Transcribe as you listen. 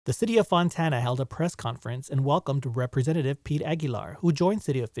The City of Fontana held a press conference and welcomed Representative Pete Aguilar, who joined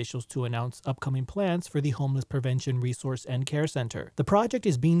city officials to announce upcoming plans for the Homeless Prevention Resource and Care Center. The project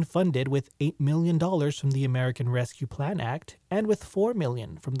is being funded with $8 million from the American Rescue Plan Act and with $4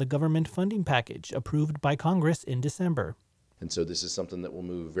 million from the government funding package approved by Congress in December. And so this is something that will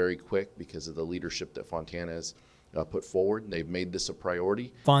move very quick because of the leadership that Fontana has put forward. They've made this a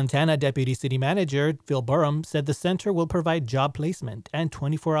priority. Fontana Deputy City Manager Phil Burham said the center will provide job placement and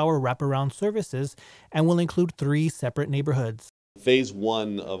 24-hour wraparound services and will include 3 separate neighborhoods. Phase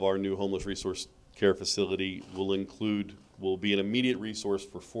 1 of our new homeless resource care facility will be an immediate resource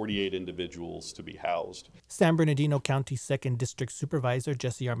for 48 individuals to be housed. San Bernardino County 2nd District Supervisor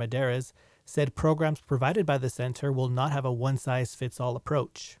Jesse Armendariz said programs provided by the center will not have a one-size-fits-all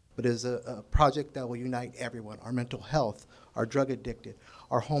approach. But it is a project that will unite everyone, our mental health, our drug addicted,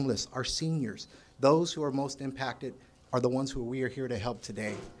 our homeless, our seniors. Those who are most impacted are the ones who we are here to help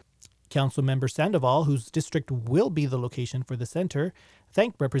today. Councilmember Sandoval, whose district will be the location for the center,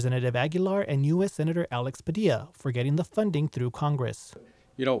 thanked Representative Aguilar and U.S. Senator Alex Padilla for getting the funding through Congress.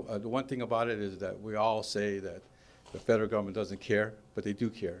 You know, the one thing about it is that we all say that the federal government doesn't care, but they do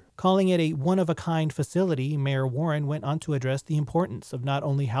care. Calling it a one-of-a-kind facility, Mayor Warren went on to address the importance of not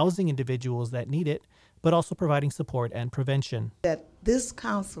only housing individuals that need it, but also providing support and prevention. That this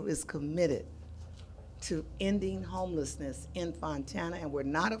council is committed to ending homelessness in Fontana, and we're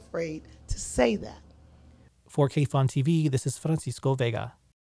not afraid to say that. For KFON TV, this is Francisco Vega.